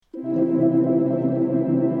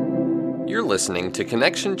listening to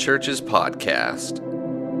Connection Church's podcast.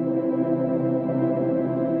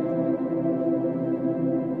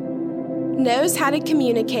 Knows how to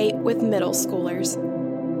communicate with middle schoolers.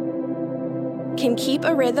 Can keep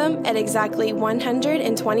a rhythm at exactly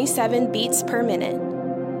 127 beats per minute.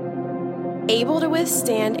 Able to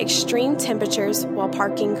withstand extreme temperatures while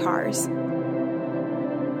parking cars.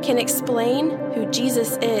 Can explain who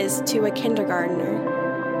Jesus is to a kindergartner.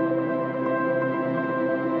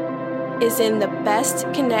 Is in the best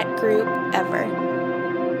Connect group ever.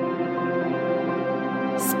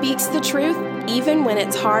 Speaks the truth even when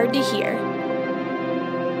it's hard to hear.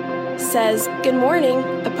 Says good morning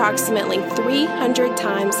approximately 300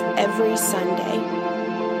 times every Sunday.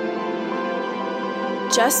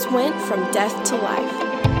 Just went from death to life.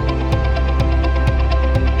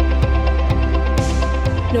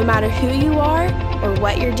 No matter who you are or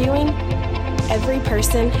what you're doing, every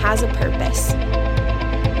person has a purpose.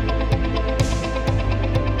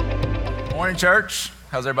 Morning, church.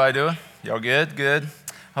 How's everybody doing? Y'all good? Good.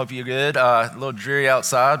 Hope you're good. A little dreary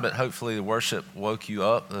outside, but hopefully the worship woke you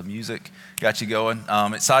up. The music got you going.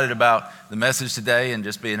 Excited about the message today and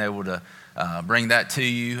just being able to bring that to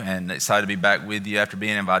you, and excited to be back with you after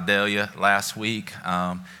being in Vidalia last week.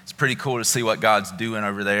 It's pretty cool to see what God's doing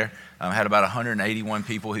over there. Had about 181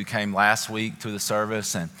 people who came last week to the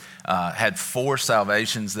service, and had 4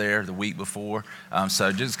 salvations there the week before.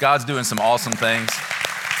 So just God's doing some awesome things.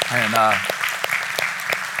 And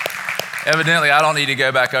evidently, I don't need to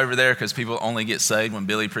go back over there because people only get saved when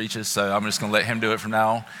Billy preaches, so I'm just going to let him do it from now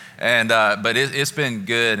on. And but it's been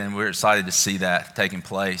good, and we're excited to see that taking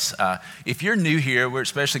place. If you're new here, we're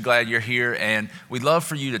especially glad you're here, and we'd love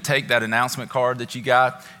for you to take that announcement card that you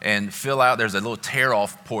got and fill out. There's a little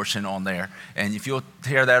tear-off portion on there, and if you'll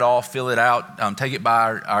tear that off, fill it out, take it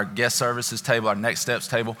by our guest services table, our next steps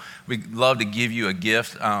table. We'd love to give you a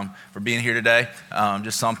gift for being here today,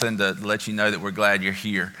 just something to let you know that we're glad you're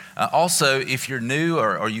here. Also, if you're new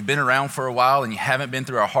or you've been around for a while and you haven't been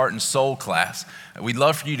through our Heart and Soul class, we'd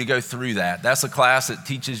love for you to go through that. That's a class that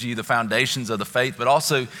teaches you the foundations of the faith, but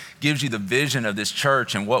also gives you the vision of this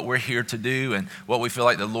church and what we're here to do and what we feel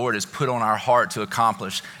like the Lord has put on our heart to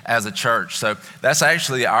accomplish as a church. So that's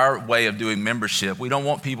actually our way of doing membership. We don't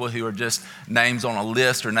want people who are just names on a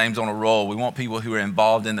list or names on a roll. We want people who are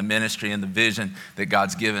involved in the ministry and the vision that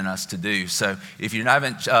God's given us to do. So if you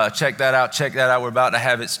haven't checked that out, check that out. We're about to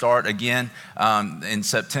have it start again in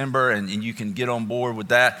September, and you can get on board with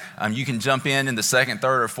that. You can jump in the second,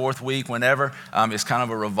 third, or fourth week whenever. It's kind of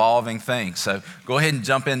a revolving thing. So go ahead and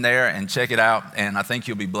jump in there and check it out, and I think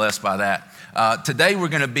you'll be blessed by that. Today we're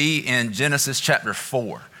going to be in Genesis chapter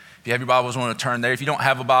 4. If you have your Bibles, want to turn there. If you don't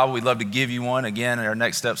have a Bible, we'd love to give you one. Again, at our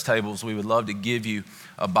Next Steps tables, we would love to give you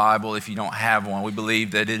a Bible if you don't have one. We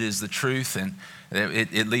believe that it is the truth, and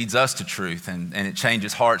it leads us to truth, and it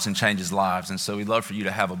changes hearts and changes lives. And so we'd love for you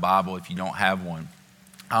to have a Bible if you don't have one.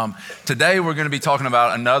 Today we're going to be talking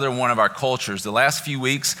about another one of our cultures. The last few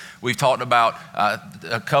weeks we've talked about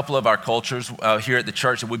a couple of our cultures here at the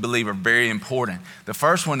church that we believe are very important. The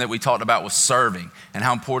first one that we talked about was serving, and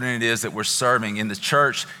how important it is that we're serving in the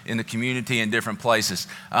church, in the community, in different places.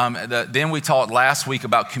 Then we talked last week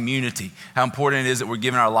about community, how important it is that we're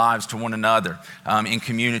giving our lives to one another in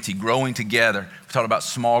community, growing together. We talked about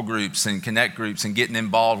small groups and connect groups and getting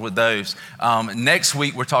involved with those. Next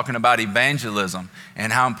week we're talking about evangelism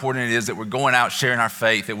and how important it is that we're going out sharing our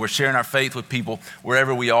faith, that we're sharing our faith with people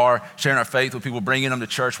wherever we are, sharing our faith with people, bringing them to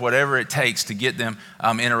church, whatever it takes to get them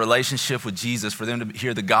in a relationship with Jesus, for them to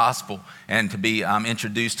hear the gospel and to be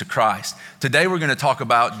introduced to Christ. Today we're going to talk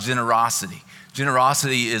about generosity.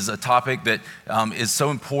 Generosity is a topic that is so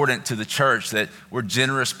important to the church, that we're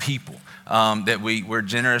generous people. That we're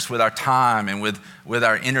generous with our time and with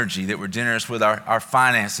our energy, that we're generous with our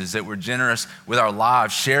finances, that we're generous with our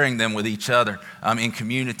lives, sharing them with each other in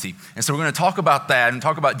community. And so we're going to talk about that and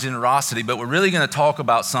talk about generosity, but we're really going to talk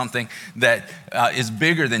about something that is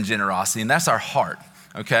bigger than generosity, and that's our heart.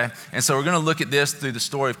 Okay, and so we're going to look at this through the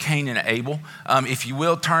story of Cain and Abel. If you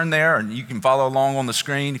will, turn there, and you can follow along on the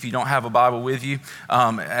screen if you don't have a Bible with you.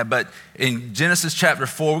 But in Genesis chapter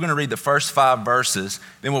 4, we're going to read the first 5 verses,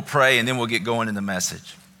 then we'll pray, and then we'll get going in the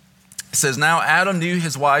message. It says, "Now Adam knew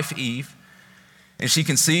his wife Eve, and she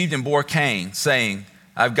conceived and bore Cain, saying,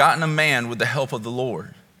 I've gotten a man with the help of the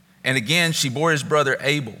Lord. And again she bore his brother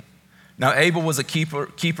Abel. Now Abel was a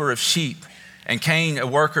keeper of sheep, and Cain a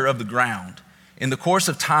worker of the ground. In the course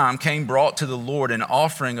of time, Cain brought to the Lord an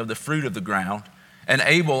offering of the fruit of the ground, and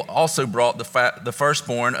Abel also brought the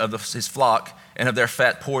firstborn of his flock and of their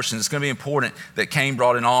fat portions." It's going to be important that Cain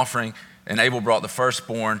brought an offering and Abel brought the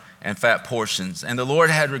firstborn and fat portions. And the Lord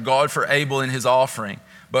had regard for Abel and his offering,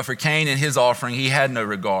 but for Cain and his offering he had no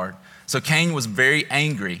regard. So Cain was very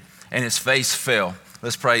angry, and his face fell.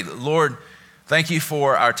 Let's pray. Lord, thank you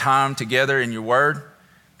for our time together in your word.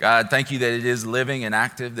 God, thank you that it is living and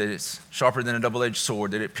active, that it's sharper than a double-edged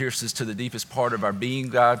sword, that it pierces to the deepest part of our being,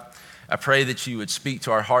 God. I pray that you would speak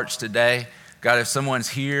to our hearts today. God, if someone's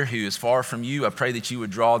here who is far from you, I pray that you would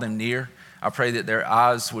draw them near. I pray that their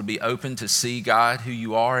eyes would be open to see, God, who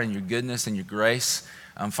you are and your goodness and your grace.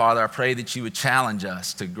 Father, I pray that you would challenge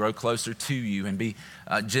us to grow closer to you and be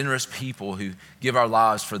generous people who give our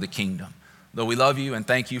lives for the kingdom. Lord, we love you and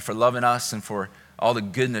thank you for loving us and for all the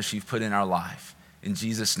goodness you've put in our life. In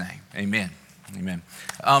Jesus' name, amen. Amen.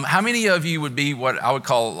 How many of you would be what I would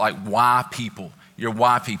call like why people? You're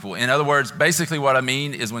why people. In other words, basically what I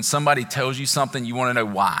mean is when somebody tells you something, you want to know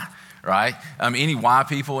why, right? Any why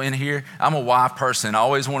people in here? I'm a why person. I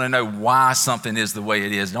always want to know why something is the way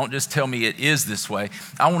it is. Don't just tell me it is this way.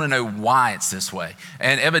 I want to know why it's this way.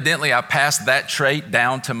 And evidently I passed that trait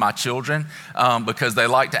down to my children because they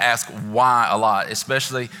like to ask why a lot,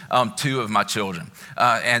 especially two of my children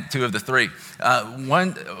and two of the three.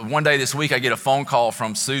 One day this week, I get a phone call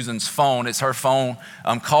from Susan's phone. It's her phone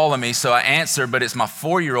calling me, so I answer, but it's my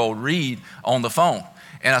 4-year-old Reed on the phone.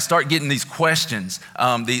 And I start getting these questions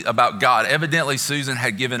about God. Evidently, Susan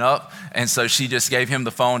had given up, and so she just gave him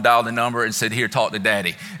the phone, dialed the number, and said, here, talk to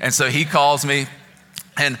Daddy. And so he calls me,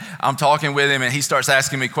 and I'm talking with him, and he starts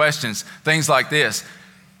asking me questions, things like this.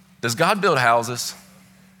 Does God build houses?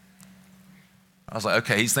 I was like,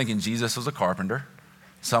 okay, he's thinking Jesus was a carpenter.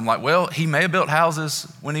 So I'm like, well, he may have built houses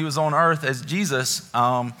when he was on earth as Jesus.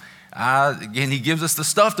 Again, he gives us the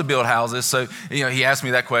stuff to build houses. So, he asked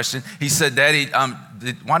me that question. He said, Daddy,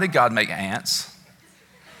 why did God make ants?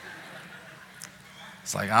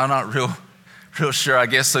 It's like, I'm not real sure. I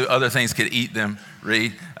guess so other things could eat them,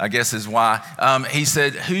 Reed, I guess is why. He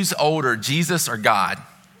said, who's older, Jesus or God?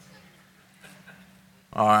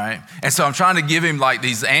 All right. And so I'm trying to give him like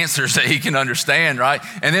these answers that he can understand, right?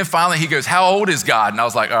 And then finally he goes, how old is God? And I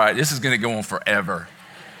was like, all right, this is going to go on forever.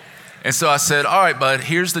 And so I said, all right, bud,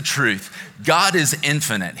 here's the truth. God is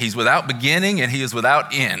infinite. He's without beginning and he is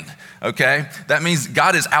without end, okay? That means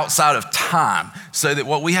God is outside of time. So that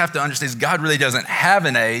what we have to understand is God really doesn't have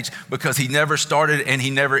an age because he never started and he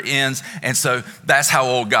never ends. And so that's how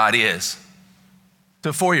old God is to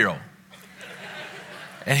a 4-year-old.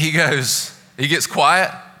 And he gets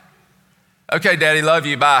quiet. Okay, Daddy, love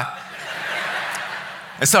you, bye.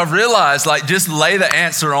 And so I realized, just lay the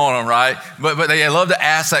answer on them, right? But they love to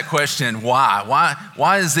ask that question, why?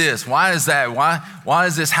 Why is this? Why is that? Why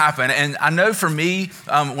does this happen? And I know for me,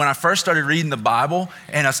 when I first started reading the Bible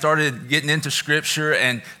and I started getting into scripture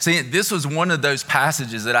and seeing, this was one of those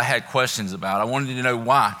passages that I had questions about. I wanted to know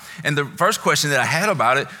why. And the first question that I had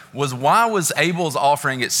about it was, why was Abel's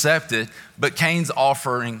offering accepted, but Cain's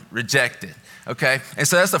offering rejected? Okay, and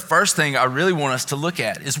so that's the first thing I really want us to look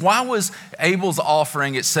at is why was Abel's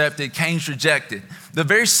offering accepted, Cain's rejected? The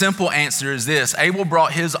very simple answer is this: Abel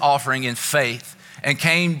brought his offering in faith and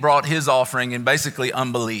Cain brought his offering in basically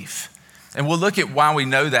unbelief. And we'll look at why we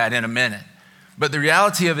know that in a minute. But the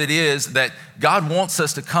reality of it is that God wants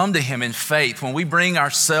us to come to him in faith. When we bring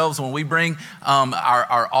ourselves, when we bring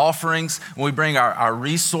our offerings, when we bring our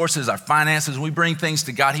resources, our finances, when we bring things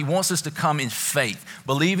to God, he wants us to come in faith,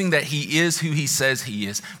 believing that he is who he says he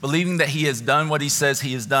is, believing that he has done what he says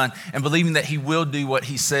he has done, and believing that he will do what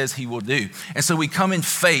he says he will do. And so we come in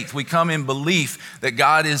faith, we come in belief that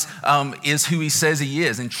God is who he says he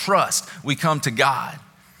is, and trust, we come to God.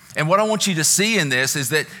 And what I want you to see in this is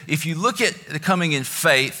that if you look at the coming in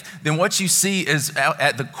faith, then what you see is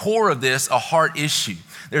at the core of this a heart issue.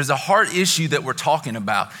 There's a heart issue that we're talking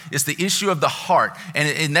about. It's the issue of the heart.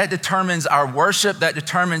 And that determines our worship. That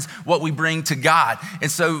determines what we bring to God.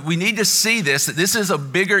 And so we need to see this, that this is a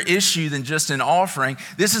bigger issue than just an offering.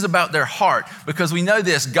 This is about their heart. Because we know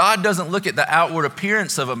this, God doesn't look at the outward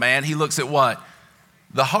appearance of a man. He looks at what?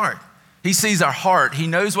 The heart. He sees our heart. He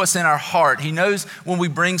knows what's in our heart. He knows when we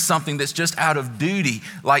bring something that's just out of duty,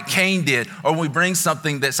 like Cain did, or when we bring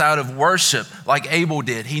something that's out of worship, like Abel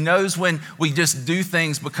did. He knows when we just do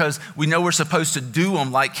things because we know we're supposed to do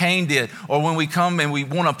them, like Cain did, or when we come and we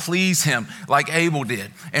want to please him, like Abel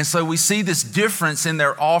did. And so we see this difference in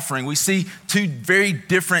their offering. We see two very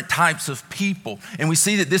different types of people, and we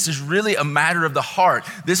see that this is really a matter of the heart.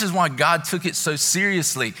 This is why God took it so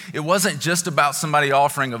seriously. It wasn't just about somebody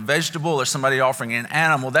offering a vegetable or somebody offering an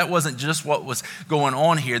animal. That wasn't just what was going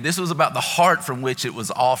on here. This was about the heart from which it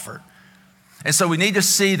was offered. And so we need to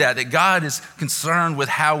see that God is concerned with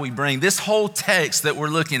how we bring. This whole text that we're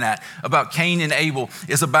looking at about Cain and Abel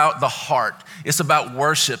is about the heart. It's about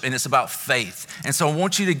worship and it's about faith. And so I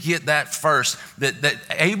want you to get that first, that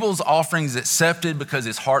Abel's offering is accepted because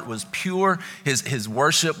his heart was pure, his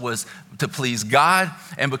worship was to please God,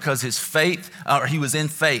 and because his faith, he was in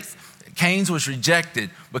faith. Cain's was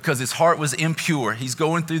rejected because his heart was impure. He's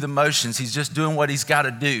going through the motions. He's just doing what he's got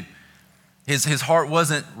to do. His heart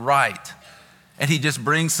wasn't right. And he just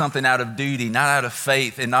brings something out of duty, not out of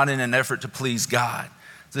faith, and not in an effort to please God.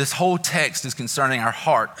 So this whole text is concerning our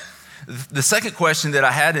heart. The second question that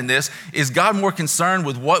I had in this is God more concerned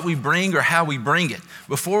with what we bring or how we bring it?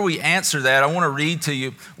 Before we answer that, I want to read to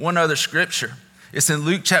you one other scripture. It's in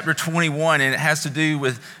Luke chapter 21, and it has to do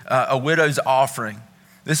with a widow's offering.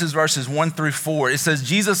 This is verses 1 through 4. It says,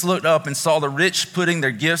 Jesus looked up and saw the rich putting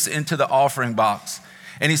their gifts into the offering box.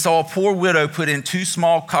 And he saw a poor widow put in 2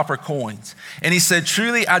 small copper coins. And he said,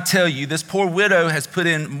 truly, I tell you, this poor widow has put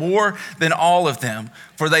in more than all of them,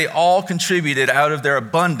 for they all contributed out of their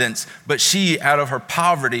abundance, but she, out of her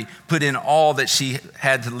poverty, put in all that she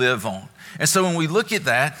had to live on. And so when we look at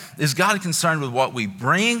that, is God concerned with what we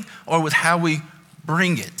bring or with how we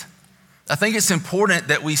bring it? I think it's important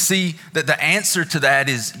that we see that the answer to that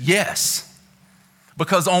is yes.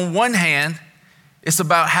 Because on one hand, it's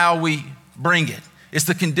about how we bring it. It's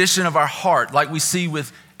the condition of our heart, like we see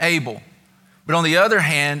with Abel. But on the other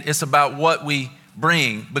hand, it's about what we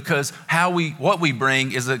bring, because what we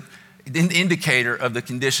bring is an indicator of the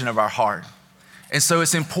condition of our heart. And so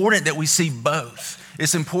it's important that we see both.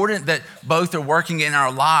 It's important that both are working in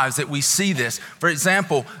our lives, that we see this. For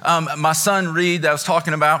example, my son Reed that I was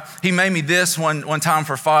talking about, he made me this one time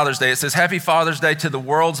for Father's Day. It says, Happy Father's Day to the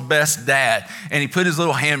world's best dad. And he put his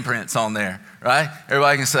little handprints on there, right?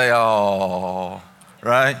 Everybody can say, oh,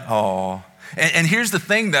 right? Oh. And here's the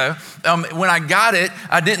thing though, when I got it,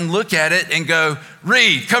 I didn't look at it and go,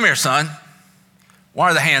 Reed, come here, son. Why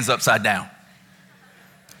are the hands upside down?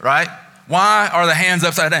 Right? Why are the hands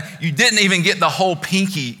upside down? You didn't even get the whole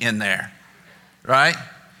pinky in there, right?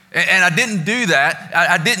 And I didn't do that.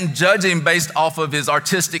 I didn't judge him based off of his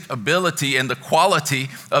artistic ability and the quality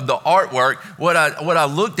of the artwork. What I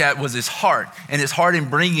looked at was his heart in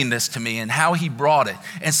bringing this to me and how he brought it.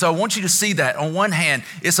 And so I want you to see that. On one hand,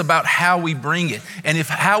 it's about how we bring it. And if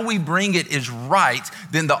how we bring it is right,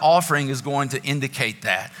 then the offering is going to indicate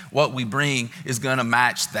that. What we bring is going to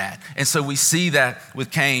match that. And so we see that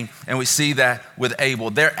with Cain and we see that with Abel.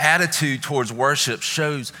 Their attitude towards worship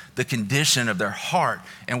shows the condition of their heart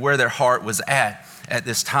and where their heart was at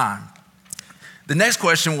this time. The next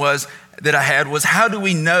question that I had was, how do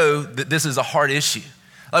we know that this is a heart issue?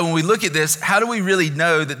 Like when we look at this, how do we really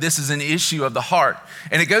know that this is an issue of the heart?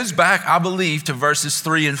 And it goes back, I believe, to verses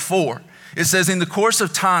 3 and 4. It says, in the course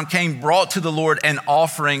of time, Cain brought to the Lord an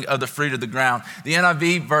offering of the fruit of the ground. The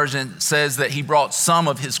NIV version says that he brought some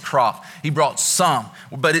of his crop. He brought some.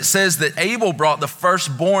 But it says that Abel brought the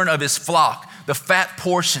firstborn of his flock, the fat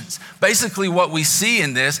portions. Basically what we see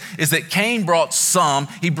in this is that Cain brought some.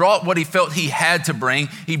 He brought what he felt he had to bring.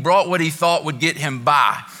 He brought what he thought would get him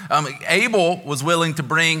by. Abel was willing to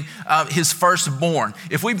bring his firstborn.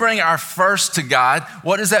 If we bring our first to God,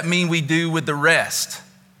 what does that mean we do with the rest?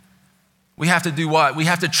 We have to do what? We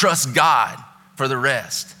have to trust God for the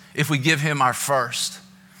rest if we give him our first.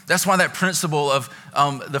 That's why that principle of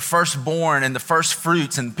the firstborn and the first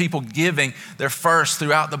fruits and people giving their first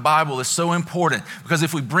throughout the Bible is so important. Because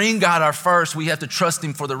if we bring God our first, we have to trust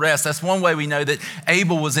him for the rest. That's one way we know that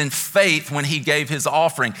Abel was in faith when he gave his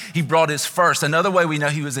offering. He brought his first. Another way we know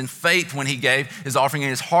he was in faith when he gave his offering and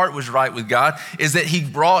his heart was right with God is that he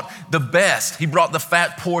brought the best. He brought the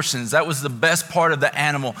fat portions. That was the best part of the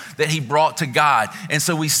animal that he brought to God. And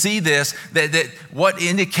so we see this, that what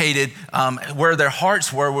indicated where their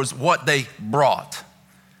hearts were was what they brought.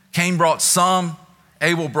 Cain brought some,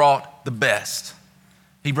 Abel brought the best.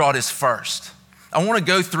 He brought his first. I want to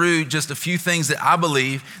go through just a few things that I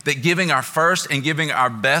believe that giving our first and giving our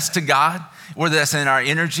best to God, whether that's in our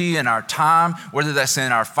energy and our time, whether that's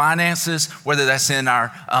in our finances, whether that's in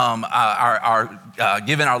our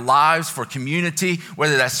giving our lives for community,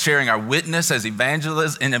 whether that's sharing our witness as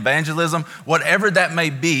evangelism, whatever that may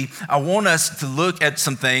be, I want us to look at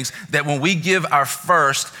some things that when we give our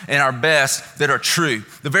first and our best that are true.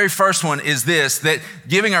 The very first one is this, that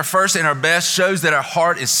giving our first and our best shows that our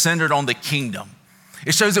heart is centered on the kingdom.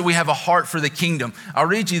 It shows that we have a heart for the kingdom. I'll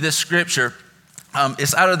read you this scripture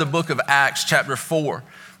It's out of the book of Acts, chapter 4,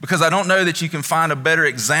 because I don't know that you can find a better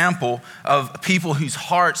example of people whose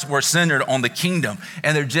hearts were centered on the kingdom,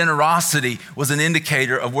 and their generosity was an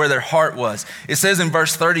indicator of where their heart was. It says in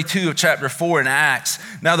verse 32 of chapter 4 in Acts,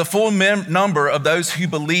 "Now the full number of those who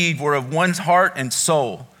believed were of one heart and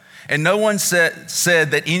soul, and no one said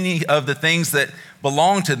that any of the things that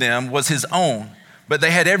belonged to them was his own, but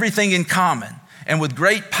they had everything in common. And with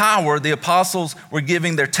great power, the apostles were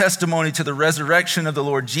giving their testimony to the resurrection of the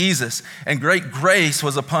Lord Jesus, and great grace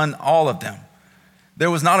was upon all of them. There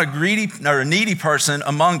was not a greedy or a needy person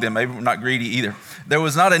among them." Maybe not greedy either. "There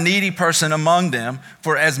was not a needy person among them,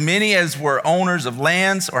 for as many as were owners of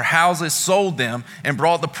lands or houses sold them and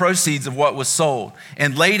brought the proceeds of what was sold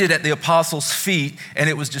and laid it at the apostles' feet, and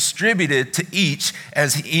it was distributed to each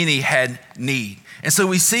as any had need." And so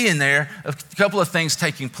we see in there a couple of things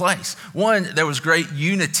taking place. One, there was great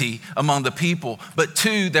unity among the people, but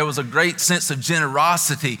two, there was a great sense of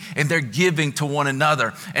generosity in their giving to one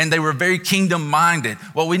another, and they were very kingdom-minded.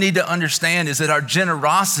 What we need to understand is that our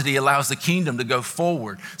generosity allows the kingdom to go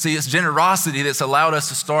forward. See, it's generosity that's allowed us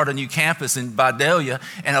to start a new campus in Vidalia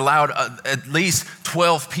and allowed at least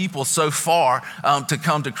 12 people so far to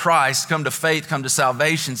come to Christ, come to faith, come to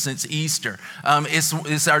salvation since Easter.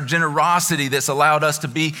 It's our generosity that's allowed us to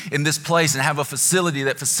be in this place and have a facility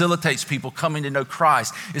that facilitates people coming to know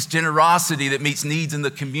Christ. It's generosity that meets needs in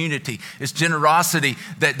the community. It's generosity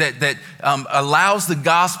that allows the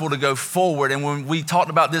gospel to go forward. And when we talked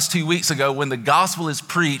about this 2 weeks ago, when the gospel is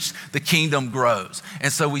preached, the kingdom grows.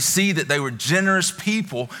 And so we see that they were generous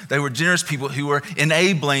people. They were generous people who were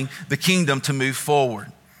enabling the kingdom to move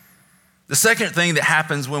forward. The second thing that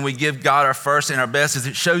happens when we give God our first and our best is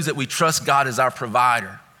it shows that we trust God as our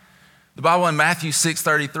provider. The Bible in Matthew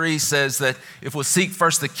 6:33 says that if we'll seek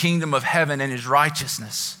first the kingdom of heaven and his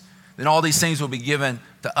righteousness, then all these things will be given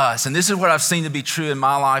to us. And this is what I've seen to be true in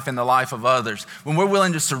my life and the life of others. When we're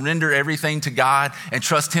willing to surrender everything to God and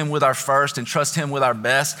trust him with our first and trust him with our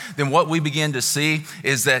best, then what we begin to see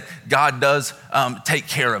is that God does take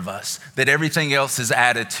care of us, that everything else is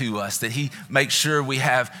added to us, that he makes sure we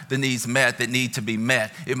have the needs met that need to be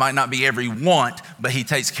met. It might not be every want, but he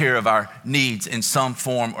takes care of our needs in some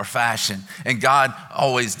form or fashion. And God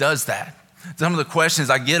always does that. Some of the questions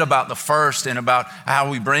I get about the first and about how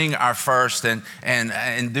we bring our first and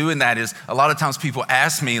doing that is a lot of times people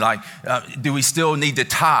ask me like, do we still need to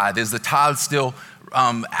tithe? Is the tithe still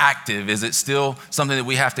active? Is it still something that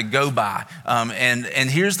we have to go by? And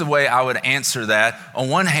here's the way I would answer that. On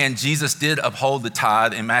one hand, Jesus did uphold the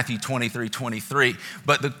tithe in Matthew 23:23,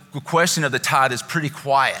 but the question of the tithe is pretty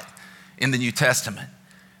quiet in the New Testament.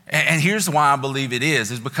 And here's why I believe it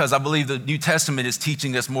is because I believe the New Testament is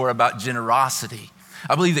teaching us more about generosity.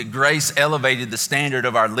 I believe that grace elevated the standard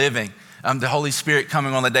of our living. The Holy Spirit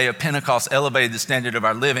coming on the day of Pentecost elevated the standard of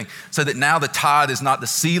our living so that now the tithe is not the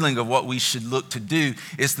ceiling of what we should look to do.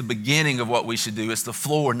 It's the beginning of what we should do. It's the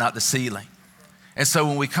floor, not the ceiling. And so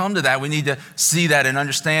when we come to that, we need to see that and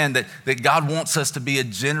understand that God wants us to be a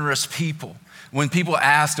generous people. When people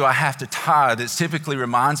ask, do I have to tithe? It typically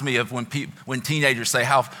reminds me of when teenagers say,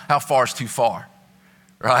 how far is too far,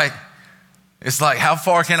 right? It's like, how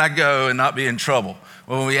far can I go and not be in trouble?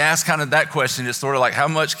 Well, when we ask kind of that question, it's sort of like, how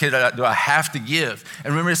much do I have to give?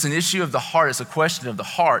 And remember, it's an issue of the heart. It's a question of the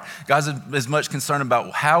heart. God's as much concerned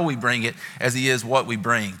about how we bring it as he is what we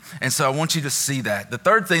bring. And so I want you to see that. The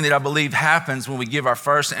third thing that I believe happens when we give our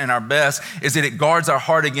first and our best is that it guards our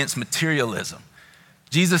heart against materialism.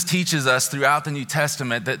 Jesus teaches us throughout the New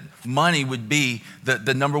Testament that money would be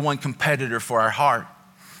the number one competitor for our heart.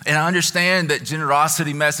 And I understand that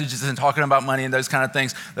generosity messages and talking about money and those kind of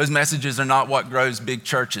things, those messages are not what grows big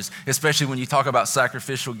churches, especially when you talk about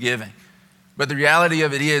sacrificial giving. But the reality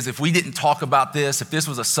of it is, if we didn't talk about this, if this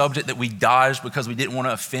was a subject that we dodged because we didn't want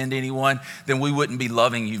to offend anyone, then we wouldn't be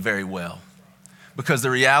loving you very well. Because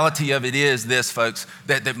the reality of it is this, folks,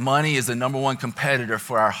 that money is the number one competitor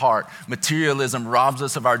for our heart. Materialism robs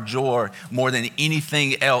us of our joy more than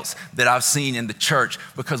anything else that I've seen in the church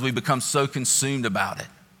because we become so consumed about it.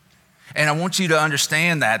 And I want you to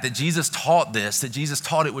understand that Jesus taught this, that Jesus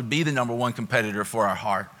taught it would be the number one competitor for our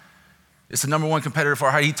heart. It's the number one competitor for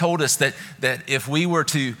our heart. He told us that if we were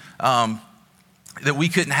to, that we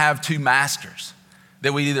couldn't have two masters,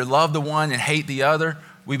 that we either love the one and hate the other,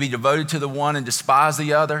 we'd be devoted to the one and despise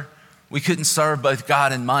the other. We couldn't serve both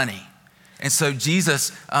God and money. And so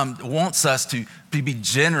Jesus wants us to be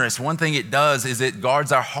generous. One thing it does is it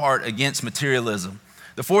guards our heart against materialism.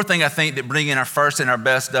 The fourth thing I think that bringing our first and our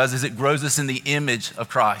best does is it grows us in the image of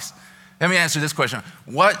Christ. Let me answer this question.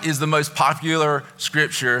 What is the most popular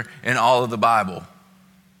scripture in all of the Bible?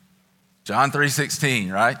 John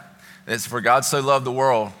 3:16, right? It's for God so loved the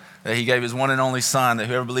world that he gave his one and only son, that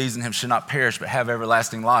whoever believes in him should not perish but have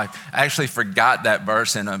everlasting life. I actually forgot that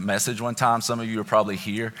verse in a message one time. Some of you are probably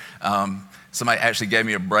here. Somebody actually gave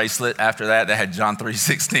me a bracelet after that had John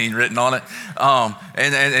 3:16 written on it.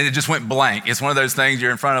 And it just went blank. It's one of those things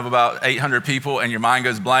you're in front of about 800 people and your mind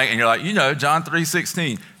goes blank and you're like, John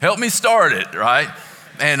 3:16, help me start it, right?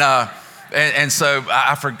 And so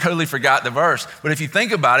I totally forgot the verse. But if you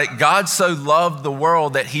think about it, God so loved the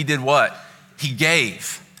world that he did what? He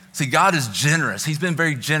gave. See, God is generous. He's been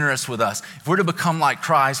very generous with us. If we're to become like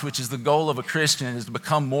Christ, which is the goal of a Christian, is to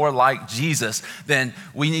become more like Jesus, then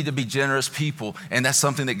we need to be generous people. And that's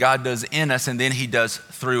something that God does in us, and then he does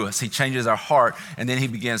through us. He changes our heart, and then he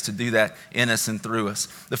begins to do that in us and through us.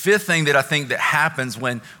 The fifth thing that I think that happens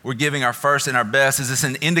when we're giving our first and our best is it's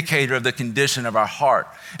an indicator of the condition of our heart.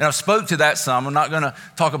 And I've spoke to that some. I'm not going to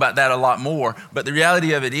talk about that a lot more, but the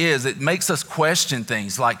reality of it is it makes us question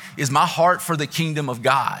things like, is my heart for the kingdom of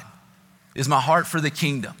God? Is my heart for the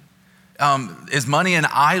kingdom? Is money an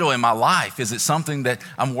idol in my life? Is it something that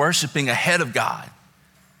I'm worshiping ahead of God?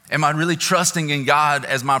 Am I really trusting in God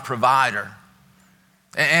as my provider?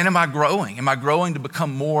 And am I growing? Am I growing to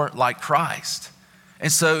become more like Christ?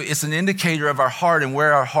 And so it's an indicator of our heart and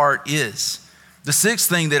where our heart is. The sixth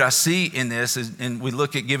thing that I see in this, and we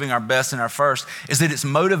look at giving our best and our first, is that it's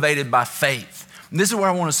motivated by faith. And this is where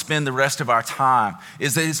I want to spend the rest of our time,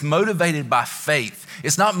 is that it's motivated by faith.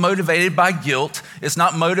 It's not motivated by guilt. It's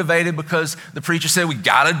not motivated because the preacher said we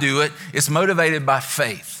got to do it. It's motivated by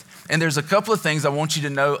faith. And there's a couple of things I want you to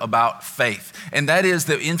know about faith. And that is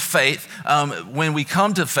that in faith, when we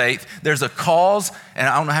come to faith, there's a cause, and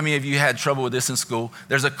I don't know how many of you had trouble with this in school.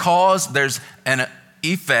 There's a cause, there's an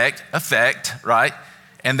effect, right?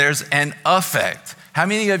 And there's an effect. How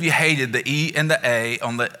many of you hated the E and the A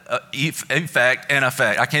on the effect and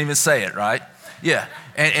effect? I can't even say it, right? Yeah.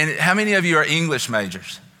 And how many of you are English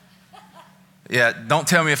majors? Yeah, don't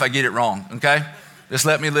tell me if I get it wrong, okay? Just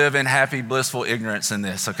let me live in happy, blissful ignorance in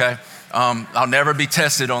this, okay? I'll never be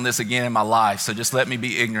tested on this again in my life, so just let me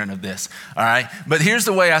be ignorant of this, all right? But here's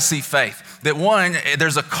the way I see faith. That one,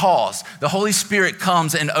 there's a cause. The Holy Spirit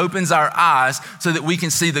comes and opens our eyes so that we can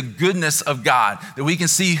see the goodness of God, that we can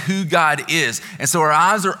see who God is. And so our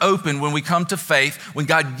eyes are open when we come to faith, when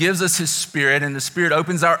God gives us his Spirit, and the Spirit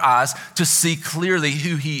opens our eyes to see clearly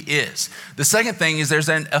who he is. The second thing is there's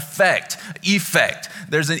an effect.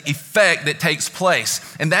 There's an effect that takes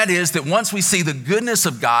place, and that is that once we see the goodness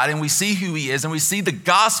of God and we see who he is and we see the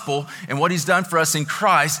gospel and what he's done for us in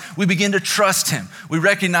Christ, we begin to trust him. We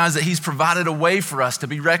recognize that he's provided a way for us to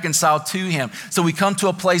be reconciled to him. So we come to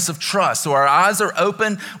a place of trust. So our eyes are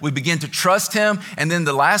open, we begin to trust him, and then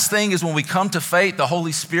the last thing is when we come to faith, the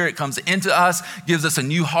Holy Spirit comes into us, gives us a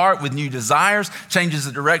new heart with new desires, changes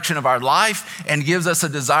the direction of our life, and gives us a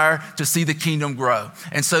desire to see the kingdom grow.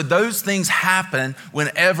 And so those things happen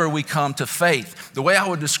whenever we come to faith. The way I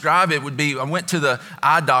would describe it would be, I went to the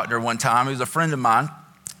eye doctor one time. He was a friend of mine.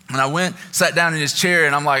 And I sat down in his chair,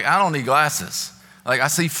 and I'm like, I don't need glasses. Like, I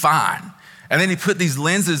see fine. And then he put these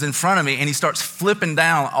lenses in front of me, and he starts flipping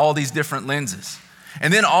down all these different lenses.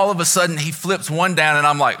 And then all of a sudden, he flips one down, and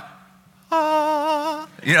I'm like, ah.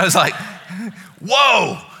 It's like,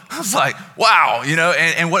 whoa. I was like, wow,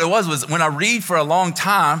 and what it was when I read for a long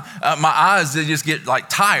time, my eyes, they just get like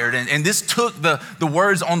tired. And this took the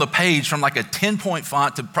words on the page from like a 10-point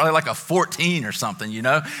font to probably like a 14 or something, And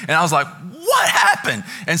I was like, what happened?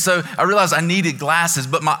 And so I realized I needed glasses,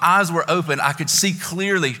 but my eyes were open. I could see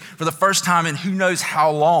clearly for the first time in who knows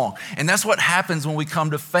how long. And that's what happens when we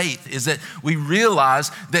come to faith, is that we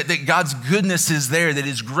realize that God's goodness is there, that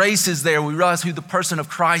his grace is there. We realize who the person of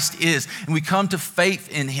Christ is, and we come to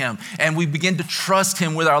faith in him, and we begin to trust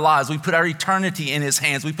him with our lives. We put our eternity in his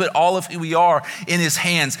hands. We put all of who we are in his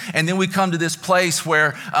hands. And then we come to this place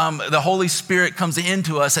where the Holy Spirit comes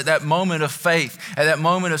into us at that moment of faith, at that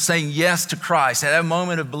moment of saying yes to Christ, at that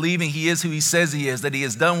moment of believing he is who he says he is, that he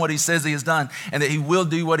has done what he says he has done, and that he will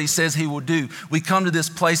do what he says he will do. We come to this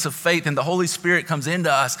place of faith, and the Holy Spirit comes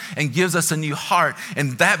into us and gives us a new heart,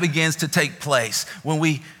 and that begins to take place when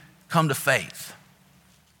we come to faith.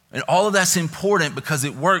 And all of that's important because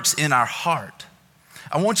it works in our heart.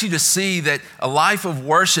 I want you to see that a life of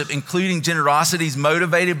worship, including generosity, is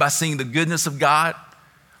motivated by seeing the goodness of God,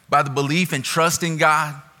 by the belief and trust in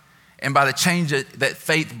God, and by the change that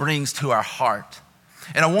faith brings to our heart.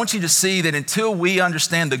 And I want you to see that until we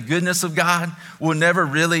understand the goodness of God, we'll never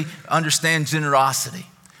really understand generosity.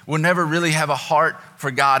 We'll never really have a heart for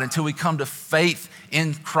God until we come to faith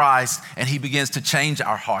in Christ and he begins to change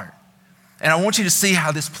our heart. And I want you to see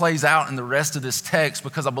how this plays out in the rest of this text,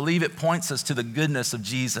 because I believe it points us to the goodness of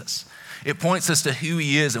Jesus. It points us to who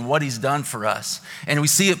he is and what he's done for us. And we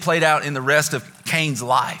see it played out in the rest of Cain's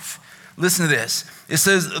life. Listen to this. It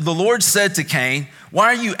says, the Lord said to Cain, why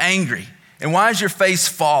are you angry? And why is your face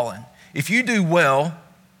fallen? If you do well,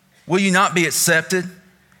 will you not be accepted?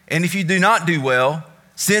 And if you do not do well,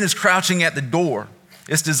 sin is crouching at the door.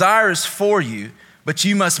 Its desire is for you, but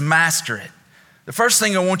you must master it. The first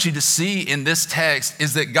thing I want you to see in this text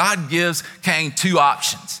is that God gives Cain two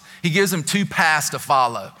options. He gives him two paths to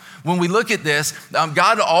follow. When we look at this,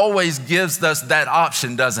 God always gives us that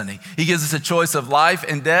option, doesn't he? He gives us a choice of life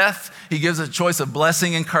and death. He gives us a choice of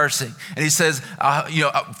blessing and cursing. And he says,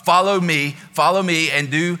 follow me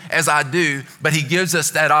and do as I do. But he gives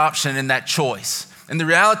us that option and that choice. And the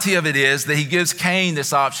reality of it is that he gives Cain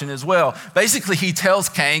this option as well. Basically, he tells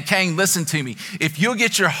Cain, listen to me. If you'll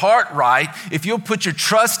get your heart right, if you'll put your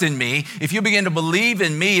trust in me, if you begin to believe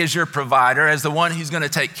in me as your provider, as the one who's going to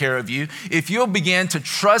take care of you, if you'll begin to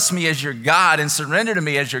trust me as your God and surrender to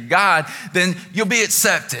me as your God, then you'll be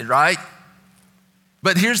accepted, right?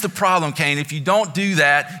 But here's the problem, Cain. If you don't do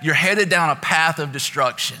that, you're headed down a path of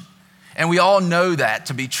destruction. And we all know that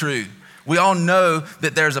to be true. We all know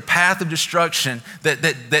that there's a path of destruction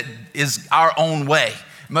that is our own way.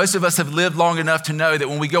 Most of us have lived long enough to know that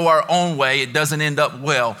when we go our own way, it doesn't end up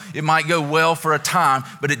well. It might go well for a time,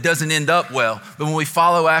 but it doesn't end up well. But when we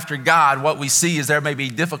follow after God, what we see is there may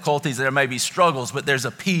be difficulties, there may be struggles, but there's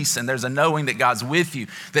a peace and there's a knowing that God's with you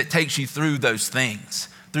that takes you through those things,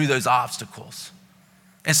 through those obstacles.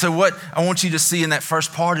 And so what I want you to see in that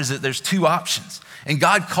first part is that there's two options. And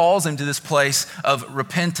God calls him to this place of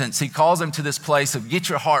repentance. He calls him to this place of get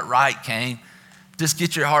your heart right, Cain. Just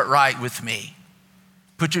get your heart right with me.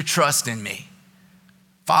 Put your trust in me.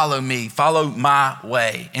 Follow me, follow my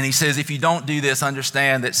way. And he says, if you don't do this,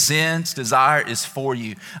 understand that sin's desire is for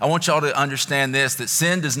you. I want y'all to understand this, that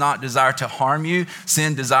sin does not desire to harm you.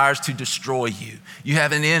 Sin desires to destroy you. You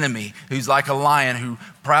have an enemy who's like a lion who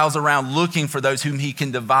prowls around looking for those whom he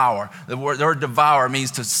can devour. The word devour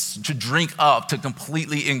means to drink up, to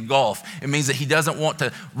completely engulf. It means that he doesn't want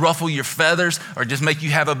to ruffle your feathers or just make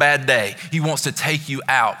you have a bad day. He wants to take you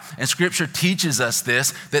out. And scripture teaches us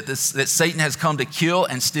this, that Satan has come to kill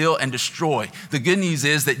and steal and destroy. The good news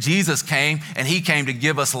is that Jesus came and he came to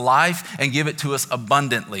give us life and give it to us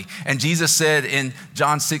abundantly. And Jesus said in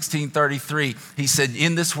John 16:33, he said,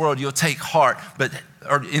 in this world you'll take heart,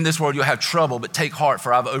 or in this world you'll have trouble, but take heart,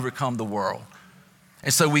 for I've overcome the world.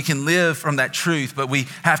 And so we can live from that truth, but we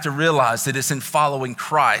have to realize that it's in following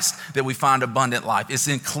Christ that we find abundant life. It's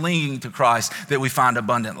in clinging to Christ that we find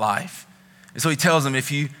abundant life. And so he tells them,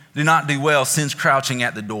 if you do not do well, sin's crouching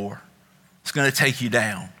at the door. It's going to take you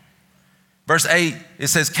down. Verse 8, it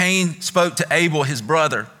says, Cain spoke to Abel, his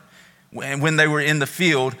brother. And when they were in the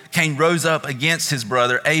field, Cain rose up against his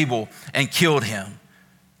brother Abel and killed him.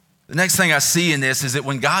 The next thing I see in this is that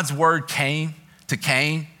when God's word came to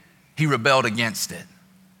Cain, he rebelled against it.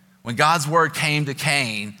 When God's word came to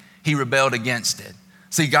Cain, he rebelled against it.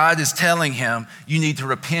 See, God is telling him, you need to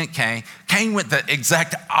repent, Cain. Cain went the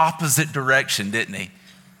exact opposite direction, didn't he?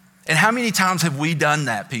 And how many times have we done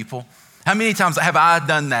that, people? How many times have I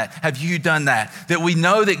done that? Have you done that? That we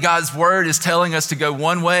know that God's word is telling us to go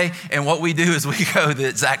one way, and what we do is we go the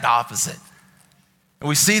exact opposite. And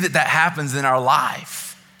we see that happens in our life.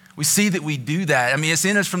 We see that we do that. I mean, it's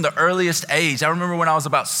in us from the earliest age. I remember when I was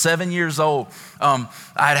about 7 years old, I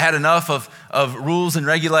had had enough of rules and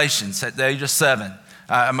regulations at the age of 7.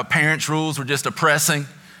 My parents' rules were just oppressing.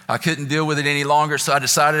 I couldn't deal with it any longer, so I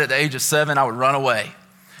decided at the age of 7 I would run away.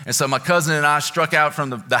 And so my cousin and I struck out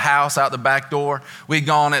from the house out the back door. We'd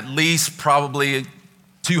gone at least probably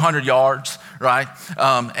 200 yards, right?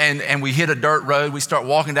 And we hit a dirt road. We start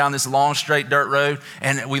walking down this long, straight dirt road,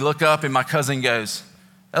 and we look up, and my cousin goes,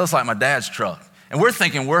 that looks like my dad's truck. And we're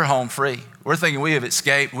thinking we're home free. We're thinking we have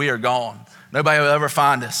escaped. We are gone. Nobody will ever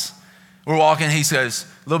find us. We're walking. He says,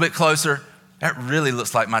 a little bit closer. That really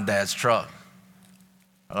looks like my dad's truck.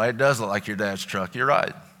 Well, it does look like your dad's truck. You're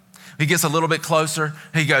right. He gets a little bit closer.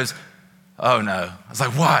 He goes, oh no. I was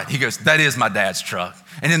like, what? He goes, that is my dad's truck.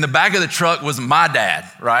 And in the back of the truck was my dad,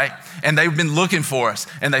 right? And they've been looking for us,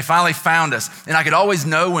 and they finally found us. And I could always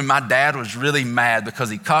know when my dad was really mad because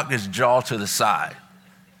he cocked his jaw to the side.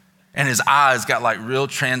 And his eyes got like real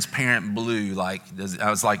transparent blue. I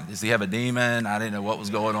was like, does he have a demon? I didn't know what was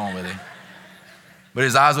going on with him. But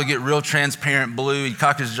his eyes would get real transparent blue. He'd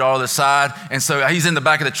cock his jaw to the side. And so he's in the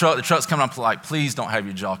back of the truck. The truck's coming up like, please don't have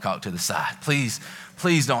your jaw cocked to the side. Please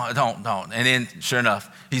don't. And then sure enough,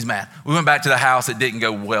 he's mad. We went back to the house. It didn't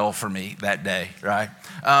go well for me that day, right?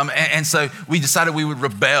 And so we decided we would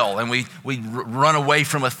rebel and we'd run away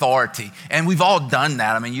from authority. And we've all done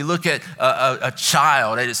that. I mean, you look at a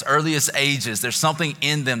child at its earliest ages, there's something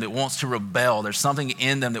in them that wants to rebel. There's something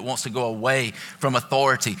in them that wants to go away from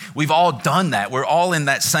authority. We've all done that. We're all in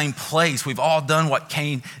that same place. We've all done what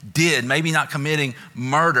Cain did, maybe not committing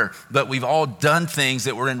murder, but we've all done things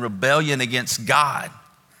that were in rebellion against God.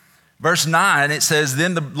 Verse 9, it says,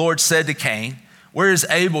 then the Lord said to Cain, where is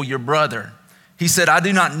Abel, your brother? He said, I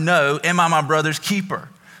do not know. Am I my brother's keeper?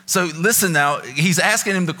 So listen now, he's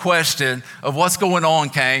asking him the question of what's going on,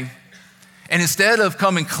 Cain? And instead of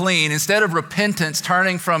coming clean, instead of repentance,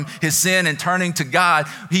 turning from his sin and turning to God,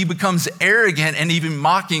 he becomes arrogant and even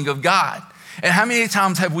mocking of God. And how many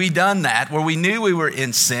times have we done that where we knew we were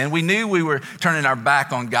in sin, we knew we were turning our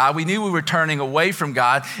back on God, we knew we were turning away from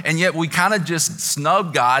God, and yet we kind of just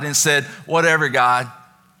snubbed God and said, whatever, God,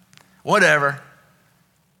 whatever.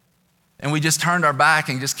 And we just turned our back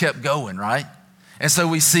and just kept going, right? And so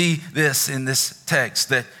we see this in this text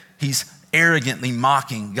that he's arrogantly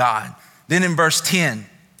mocking God. Then in verse 10,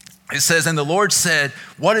 it says, and the Lord said,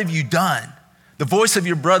 what have you done? The voice of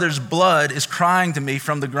your brother's blood is crying to me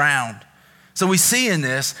from the ground. So we see in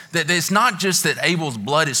this that it's not just that Abel's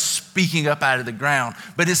blood is speaking up out of the ground,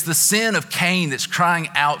 but it's the sin of Cain that's crying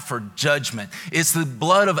out for judgment. It's the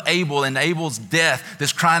blood of Abel and Abel's death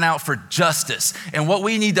that's crying out for justice. And what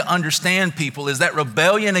we need to understand, people, is that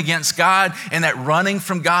rebellion against God and that running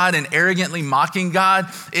from God and arrogantly mocking God,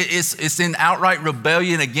 it's in outright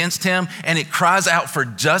rebellion against him, and it cries out for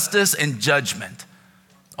justice and judgment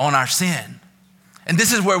on our sin. And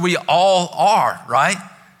this is where we all are, right?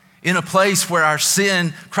 In a place where our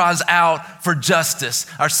sin cries out for justice,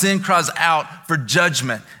 our sin cries out for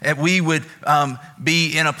judgment, and we would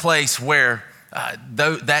be in a place where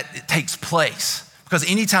that takes place. Because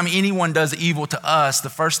anytime anyone does evil to us,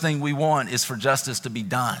 the first thing we want is for justice to be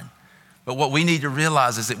done. But what we need to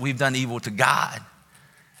realize is that we've done evil to God,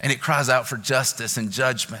 and it cries out for justice and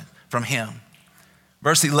judgment from him.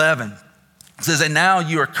 Verse 11 says, and now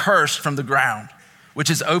you are cursed from the ground, which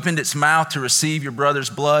has opened its mouth to receive your brother's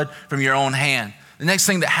blood from your own hand. The next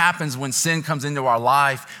thing that happens when sin comes into our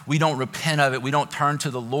life, we don't repent of it, we don't turn to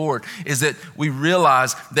the Lord, is that we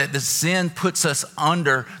realize that the sin puts us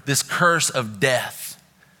under this curse of death.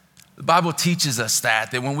 The Bible teaches us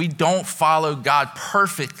that when we don't follow God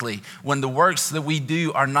perfectly, when the works that we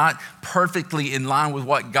do are not perfectly in line with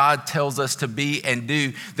what God tells us to be and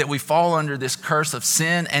do, that we fall under this curse of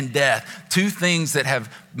sin and death, two things that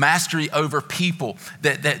have mastery over people.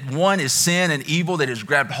 That one is sin and evil that has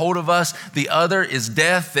grabbed hold of us. The other is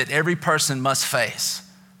death that every person must face.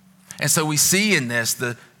 And so we see in this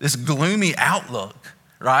gloomy outlook,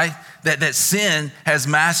 right? That sin has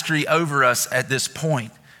mastery over us at this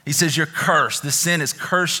point. He says, you're cursed. This sin has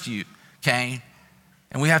cursed you, Cain.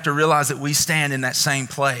 And we have to realize that we stand in that same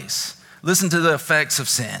place. Listen to the effects of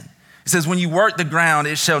sin. He says, when you work the ground,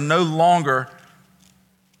 it shall no longer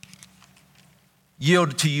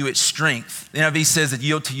yield to you its strength. The NIV says it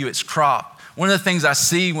yield to you its crop. One of the things I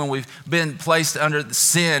see when we've been placed under the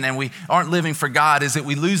sin and we aren't living for God is that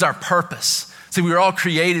we lose our purpose. See, we were all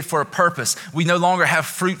created for a purpose. We no longer have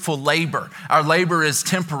fruitful labor. Our labor is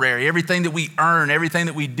temporary. Everything that we earn, everything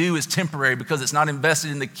that we do is temporary because it's not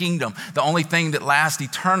invested in the kingdom, the only thing that lasts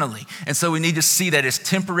eternally. And so we need to see that it's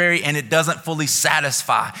temporary and it doesn't fully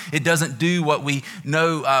satisfy. It doesn't do what we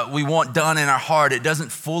know we want done in our heart. It doesn't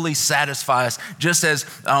fully satisfy us, just as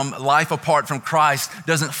life apart from Christ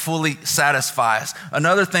doesn't fully satisfy us.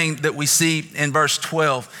 Another thing that we see in verse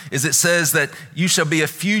 12 is it says that you shall be a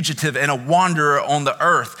fugitive and a wanderer on the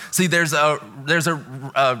earth. See, there's a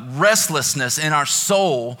restlessness in our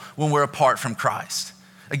soul when we're apart from Christ.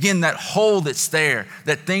 Again, that hole that's there,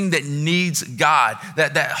 that thing that needs God,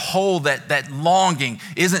 that hole, that longing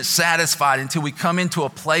isn't satisfied until we come into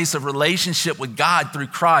a place of relationship with God through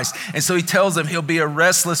Christ. And so he tells them he'll be a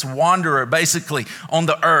restless wanderer, basically, on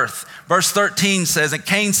the earth. Verse 13 says, and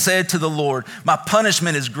Cain said to the Lord, my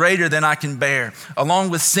punishment is greater than I can bear.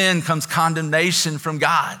 Along with sin comes condemnation from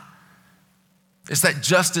God. It's that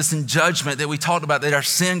justice and judgment that we talked about that our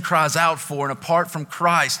sin cries out for. And apart from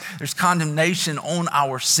Christ, there's condemnation on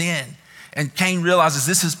our sin. And Cain realizes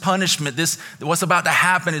this is punishment. What's about to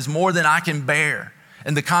happen is more than I can bear.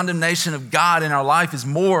 And the condemnation of God in our life is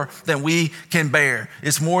more than we can bear.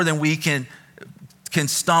 It's more than we can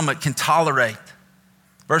stomach, can tolerate.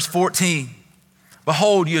 Verse 14,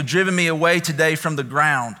 behold, you have driven me away today from the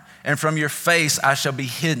ground, and from your face I shall be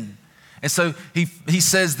hidden. And so he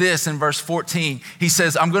says this in verse 14. He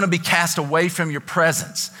says, I'm going to be cast away from your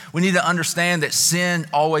presence. We need to understand that sin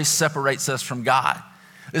always separates us from God.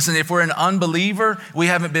 Listen, if we're an unbeliever, we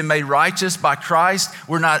haven't been made righteous by Christ.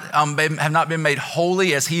 We're not have not been made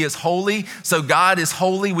holy as he is holy. So God is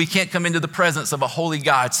holy. We can't come into the presence of a holy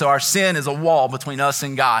God. So our sin is a wall between us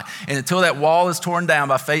and God. And until that wall is torn down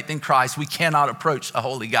by faith in Christ, we cannot approach a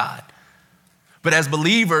holy God. But as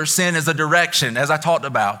believers, sin is a direction, as I talked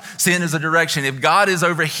about. Sin is a direction. If God is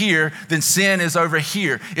over here, then sin is over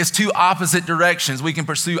here. It's two opposite directions. We can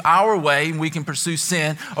pursue our way, and we can pursue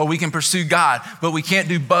sin, or we can pursue God. But we can't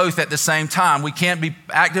do both at the same time. We can't be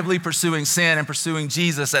actively pursuing sin and pursuing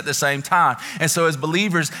Jesus at the same time. And so as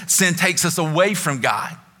believers, sin takes us away from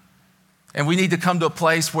God. And we need to come to a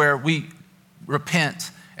place where we repent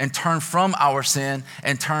and turn from our sin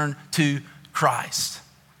and turn to Christ.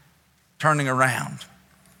 Turning around.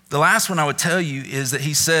 The last one I would tell you is that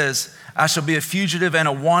he says, I shall be a fugitive and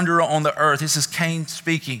a wanderer on the earth. This is Cain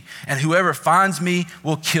speaking. And whoever finds me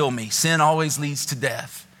will kill me. Sin always leads to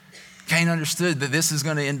death. Cain understood that this is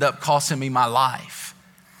going to end up costing me my life.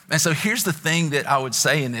 And so here's the thing that I would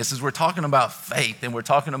say in this is we're talking about faith and we're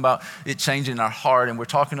talking about it changing our heart and we're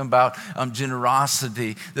talking about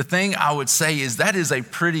generosity. The thing I would say is that is a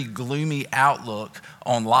pretty gloomy outlook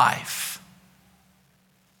on life.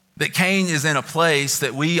 That Cain is in a place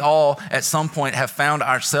that we all at some point have found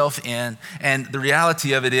ourselves in. And the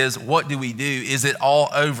reality of it is, what do we do? Is it all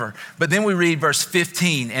over? But then we read verse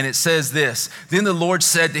 15 and it says this, then the Lord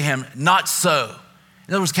said to him, not so.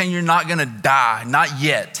 In other words, Cain, you're not gonna die, not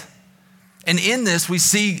yet. And in this, we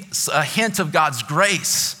see a hint of God's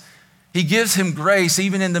grace. He gives him grace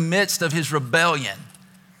even in the midst of his rebellion.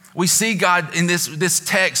 We see God in this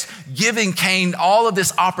text giving Cain all of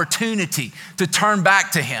this opportunity to turn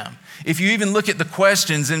back to him. If you even look at the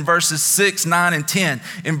questions in verses 6, 9, and 10,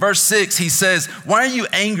 in verse 6, he says, why are you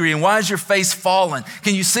angry and why is your face fallen?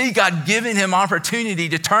 Can you see God giving him opportunity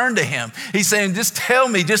to turn to him? He's saying, just tell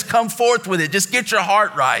me, just come forth with it. Just get your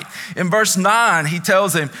heart right. In verse 9, he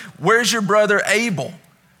tells him, where's your brother Abel?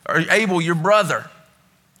 Or Abel, your brother.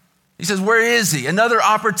 He says, where is he? Another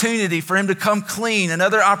opportunity for him to come clean,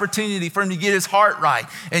 another opportunity for him to get his heart right.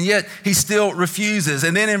 And yet he still refuses.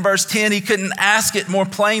 And then in verse 10, he couldn't ask it more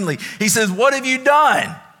plainly. He says, what have you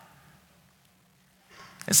done?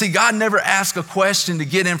 And see, God never asks a question to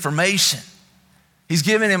get information. He's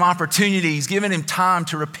given him opportunity. He's given him time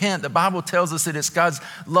to repent. The Bible tells us that it's God's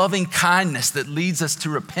loving kindness that leads us to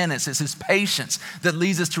repentance. It's his patience that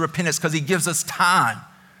leads us to repentance because he gives us time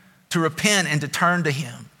to repent and to turn to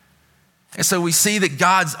him. And so we see that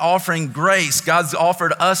God's offering grace. God's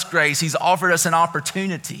offered us grace. He's offered us an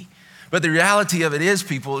opportunity. But the reality of it is,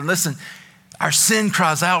 people, and listen, our sin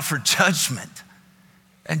cries out for judgment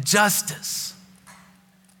and justice.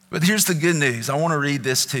 But here's the good news. I want to read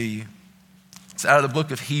this to you. It's out of the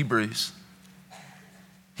book of Hebrews.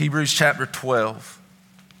 Hebrews chapter 12,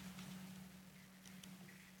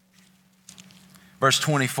 verse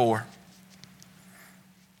 24.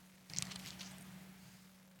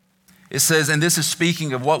 It says, and this is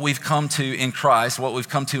speaking of what we've come to in Christ, what we've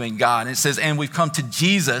come to in God. And it says, and we've come to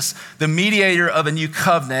Jesus, the mediator of a new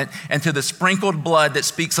covenant, and to the sprinkled blood that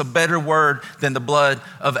speaks a better word than the blood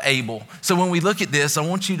of Abel. So when we look at this, I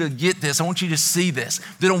want you to get this. I want you to see this.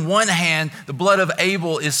 That on one hand, the blood of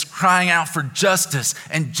Abel is crying out for justice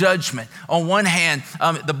and judgment. On one hand,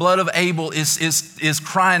 the blood of Abel is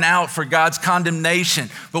crying out for God's condemnation.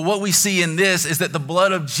 But what we see in this is that the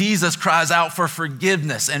blood of Jesus cries out for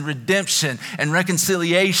forgiveness and redemption and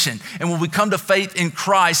reconciliation. And when we come to faith in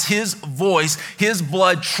Christ, his voice, his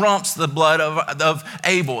blood trumps the blood of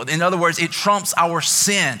Abel. In other words, it trumps our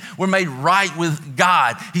sin. We're made right with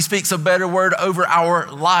God. He speaks a better word over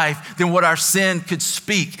our life than what our sin could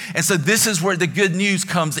speak. And so this is where the good news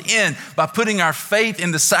comes in. By putting our faith in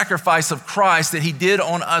the sacrifice of Christ that he did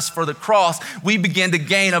on us for the cross, we begin to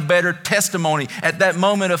gain a better testimony. At that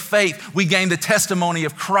moment of faith, we gain the testimony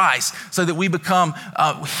of Christ so that we become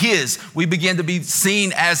his. We begin to be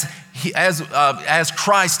seen as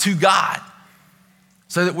Christ to God,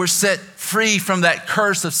 so that we're set free from that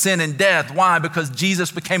curse of sin and death. Why? Because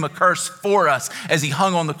Jesus became a curse for us as he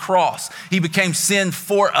hung on the cross. He became sin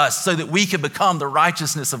for us so that we could become the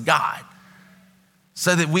righteousness of God,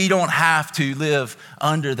 so that we don't have to live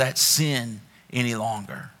under that sin any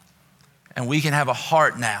longer. And we can have a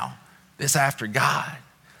heart now that's after God.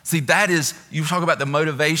 See, that is, you talk about the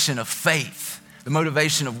motivation of faith, the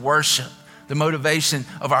motivation of worship, the motivation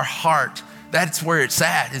of our heart. That's where it's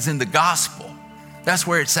at, is in the gospel. That's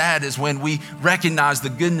where it's at, is when we recognize the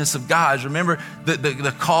goodness of God. Remember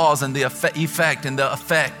the cause and the effect and the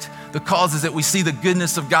effect The cause is that we see the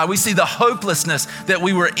goodness of God. We see the hopelessness that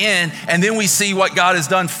we were in, and then we see what God has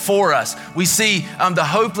done for us. We see the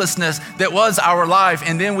hopelessness that was our life,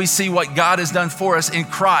 and then we see what God has done for us in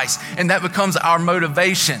Christ, and that becomes our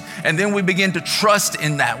motivation. And then we begin to trust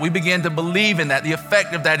in that. We begin to believe in that. The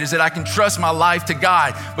effect of that is that I can trust my life to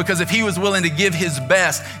God, because if he was willing to give his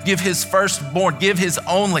best, give his firstborn, give his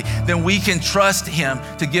only, then we can trust him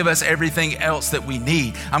to give us everything else that we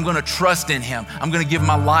need. I'm going to trust in him. I'm going to give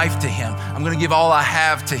my life to him. I'm going to give all I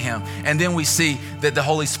have to him. And then we see that the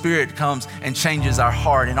Holy Spirit comes and changes our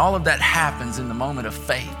heart. And all of that happens in the moment of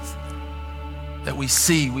faith, that we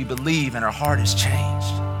see, we believe, and our heart is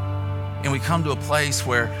changed. And we come to a place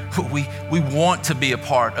where we want to be a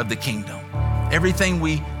part of the kingdom. Everything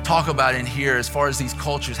we talk about in here as far as these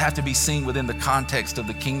cultures have to be seen within the context of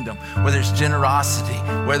the kingdom, whether it's generosity,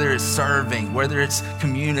 whether it's serving, whether it's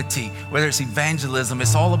community, whether it's evangelism.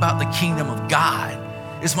 It's all about the kingdom of God.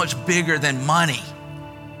 It's much bigger than money.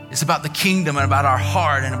 It's about the kingdom and about our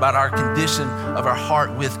heart and about our condition of our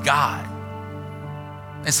heart with God.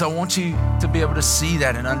 And so I want you to be able to see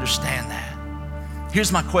that and understand that.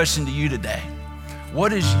 Here's my question to you today.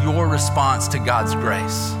 What is your response to God's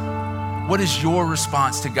grace? What is your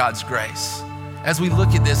response to God's grace? As we look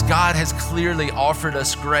at this, God has clearly offered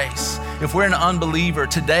us grace. If we're an unbeliever,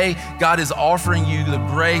 today God is offering you the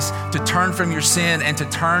grace to turn from your sin and to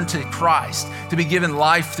turn to Christ, to be given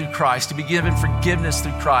life through Christ, to be given forgiveness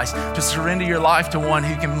through Christ, to surrender your life to one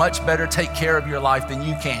who can much better take care of your life than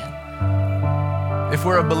you can. If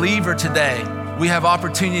we're a believer today, we have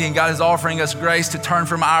opportunity, and God is offering us grace to turn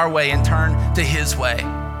from our way and turn to his way.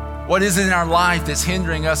 What is it in our life that's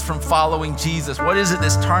hindering us from following Jesus? What is it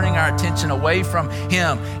that's turning our attention away from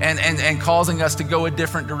him and causing us to go a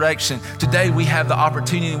different direction? Today we have the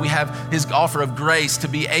opportunity, we have his offer of grace to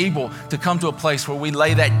be able to come to a place where we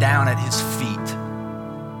lay that down at his feet.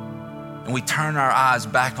 And we turn our eyes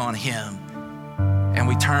back on him, and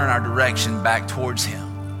we turn our direction back towards him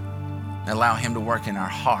and allow him to work in our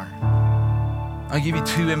heart. I'll give you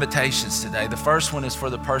two invitations today. The first one is for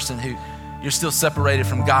the person who you're still separated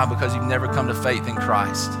from God because you've never come to faith in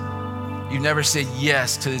Christ. You've never said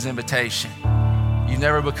yes to his invitation. You've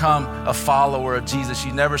never become a follower of Jesus.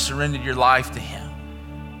 You've never surrendered your life to him.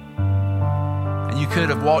 And you could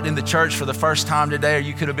have walked in the church for the first time today, or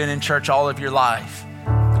you could have been in church all of your life.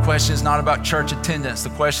 The question is not about church attendance. The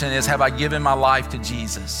question is, have I given my life to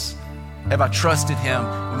Jesus? Have I trusted him?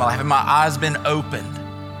 Have my eyes been opened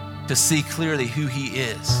to see clearly who he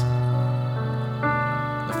is?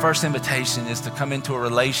 First invitation is to come into a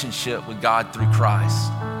relationship with God through Christ.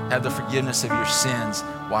 Have the forgiveness of your sins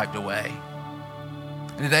wiped away.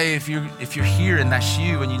 And today, if you're here and that's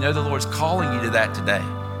you, and you know the Lord's calling you to that today, then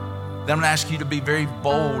I'm going to ask you to be very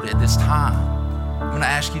bold at this time. I'm going to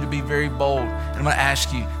ask you to be very bold. And I'm going to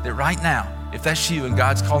ask you that right now, if that's you and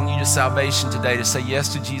God's calling you to salvation today, to say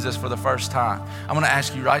yes to Jesus for the first time, I'm going to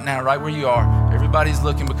ask you right now, right where you are, everybody's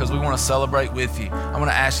looking because we want to celebrate with you. I'm going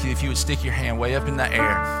to ask you if you would stick your hand way up in the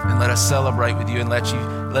air and let us celebrate with you and let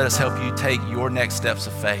us help you take your next steps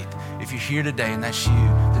of faith. If you're here today and that's you,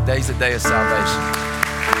 today's the day of salvation.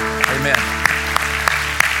 Amen.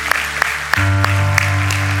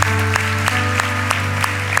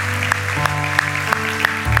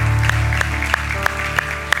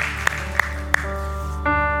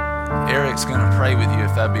 Eric's going to pray with you,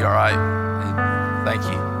 if that'd be all right. And thank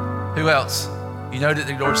you. Who else? You know that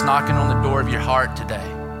the Lord's knocking on the door of your heart today,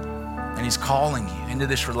 and he's calling you into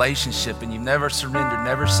this relationship, and you've never surrendered,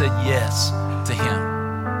 never said yes to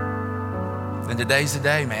him. Then today's the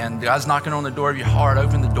day, man. God's knocking on the door of your heart.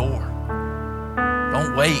 Open the door.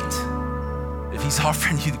 Don't wait. If he's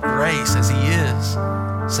offering you the grace as he is,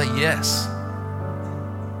 say yes.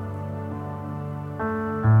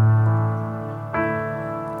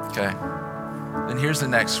 Okay, then here's the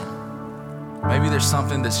next one. Maybe there's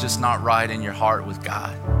something that's just not right in your heart with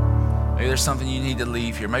God. Maybe there's something you need to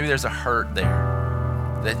leave here. Maybe there's a hurt there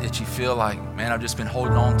that you feel like, man, I've just been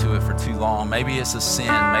holding on to it for too long. Maybe it's a sin.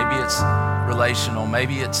 Maybe it's relational.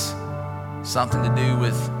 Maybe it's something to do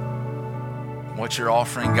with what you're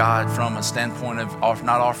offering God from a standpoint of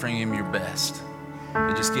not offering him your best,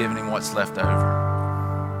 but just giving him what's left over.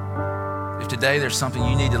 If today there's something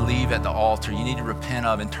you need to leave at the altar, you need to repent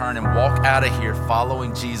of and turn and walk out of here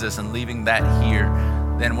following Jesus and leaving that here,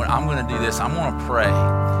 then when I'm going to do this, I'm going to pray.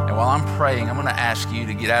 And while I'm praying, I'm going to ask you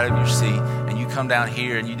to get out of your seat and you come down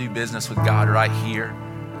here and you do business with God right here.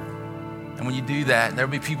 And when you do that, there'll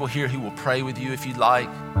be people here who will pray with you if you'd like.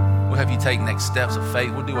 We'll have you take next steps of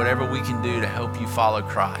faith. We'll do whatever we can do to help you follow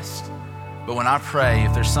Christ. But when I pray,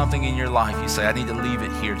 if there's something in your life you say, I need to leave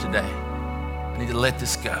it here today. I need to let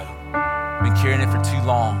this go. Been carrying it for too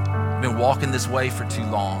long. Been walking this way for too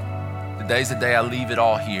long. Today's the day I leave it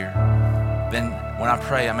all here. Then when I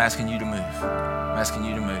pray, I'm asking you to move. I'm asking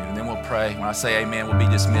you to move. And then we'll pray. When I say amen, we'll be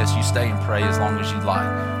dismissed. You stay and pray as long as you'd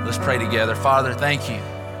like. Let's pray together. Father, thank you.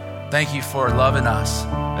 Thank you for loving us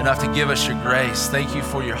enough to give us your grace. Thank you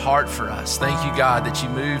for your heart for us. Thank you, God, that you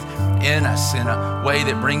move in us in a way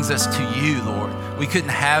that brings us to you, Lord. We couldn't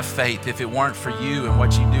have faith if it weren't for you and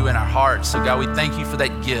what you do in our hearts. So, God, we thank you for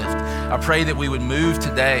that gift. I pray that we would move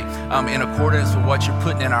today in accordance with what you're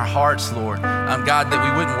putting in our hearts, Lord. God, that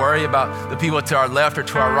we wouldn't worry about the people to our left or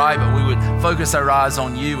to our right, but we would focus our eyes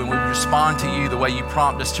on you and we would respond to you the way you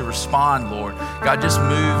prompt us to respond, Lord. God, just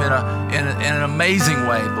move in an amazing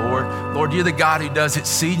way, Lord. Lord, you're the God who does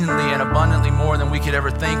exceedingly and abundantly more than we could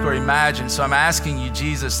ever think or imagine. So I'm asking you,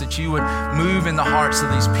 Jesus, that you would move in the hearts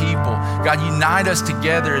of these people. God, unite us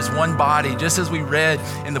together as one body, just as we read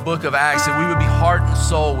in the book of Acts, that we would be heart and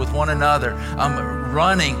soul with one another,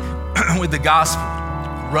 running with the gospel,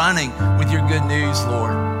 running with your good news,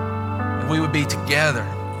 Lord. And we would be together,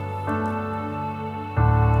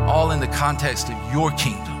 all in the context of your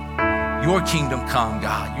kingdom. Your kingdom come,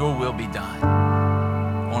 God. Your will be done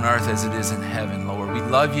on earth as it is in heaven, Lord. We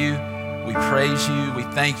love you. We praise you. We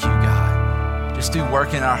thank you, God. Just do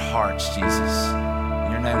work in our hearts, Jesus.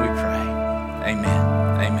 In your name we pray.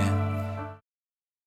 Amen. Amen.